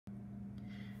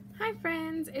Hi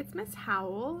friends, it's Miss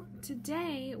Howell.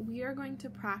 Today we are going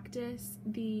to practice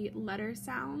the letter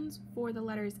sounds for the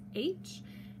letters H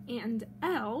and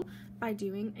L by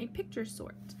doing a picture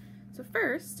sort. So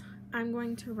first, I'm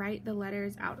going to write the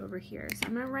letters out over here. So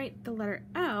I'm going to write the letter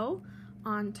L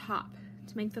on top.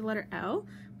 To make the letter L,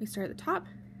 we start at the top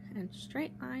and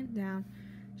straight line down,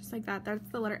 just like that. That's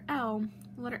the letter L.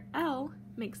 The letter L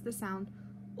makes the sound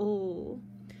O.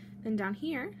 Then down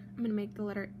here, I'm going to make the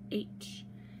letter H.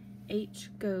 H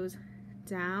goes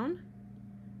down,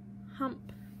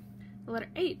 hump. The letter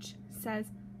H says,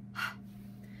 H.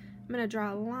 I'm going to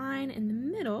draw a line in the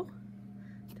middle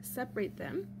to separate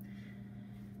them.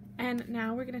 And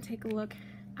now we're going to take a look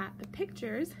at the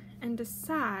pictures and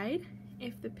decide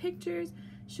if the pictures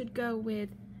should go with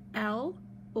L,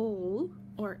 O,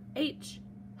 or H.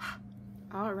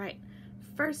 All right,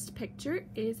 first picture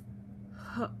is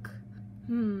hook.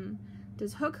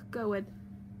 Does hook go with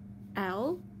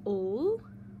L, O,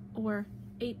 or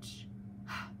H?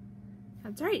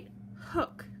 That's right,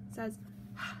 hook says.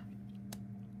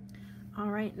 All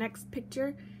right, next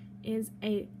picture is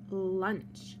a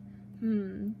lunch.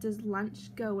 Does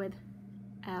lunch go with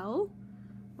L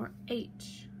or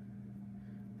H?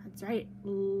 That's right,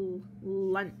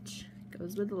 lunch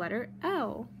goes with the letter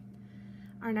L.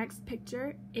 Our next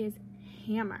picture is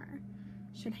hammer.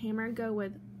 Should hammer go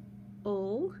with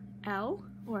O, L,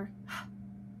 or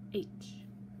H?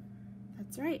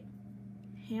 That's right,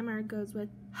 hammer goes with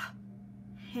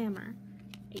hammer,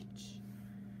 H.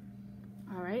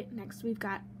 All right, next we've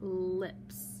got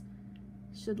lips.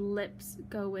 Should lips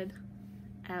go with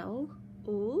L,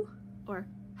 O, or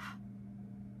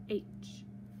H?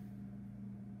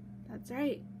 That's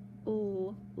right,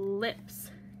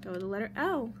 lips go with the letter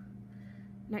L.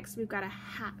 Next we've got a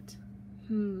hat.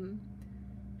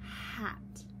 Hat.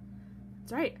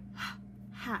 That's right,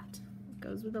 hat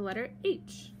goes with the letter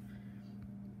H.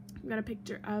 We've got a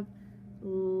picture of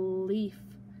leaf.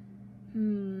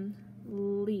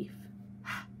 Leaf.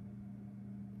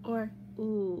 Or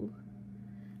ooh.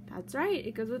 That's right,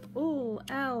 it goes with ooh,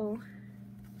 L.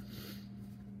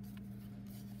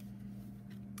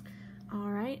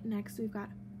 All right, next we've got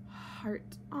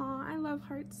heart. Aw, I love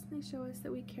hearts. They show us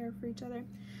that we care for each other.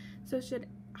 So should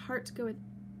heart go with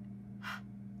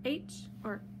H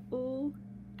or ooh,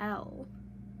 L?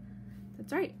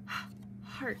 That's right,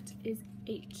 heart is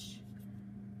H.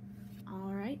 All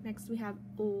right, next we have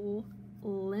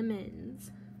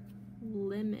lemons.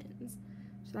 Lemons.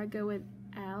 Should I go with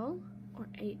L or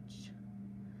H?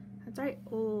 That's right,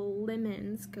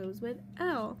 lemons goes with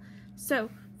L. So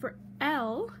for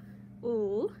L,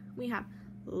 we have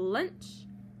lunch,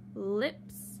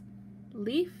 lips,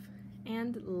 leaf,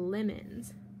 and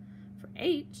lemons. For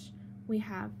H, we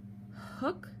have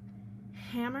hook,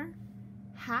 hammer,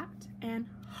 hat, and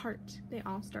heart. They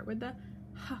all start with the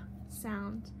H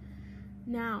sound.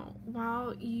 Now,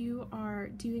 while you are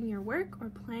doing your work or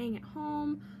playing at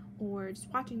home or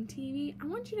just watching TV, I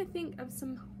want you to think of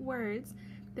some words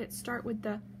that start with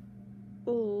the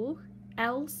O,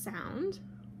 L sound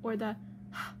or the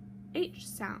H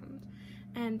sound,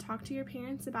 and talk to your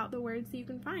parents about the words that you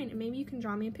can find, and maybe you can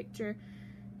draw me a picture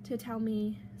to tell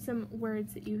me some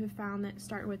words that you have found that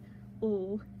start with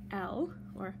O, L,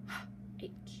 or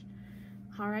H.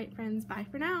 All right, friends, bye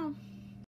for now.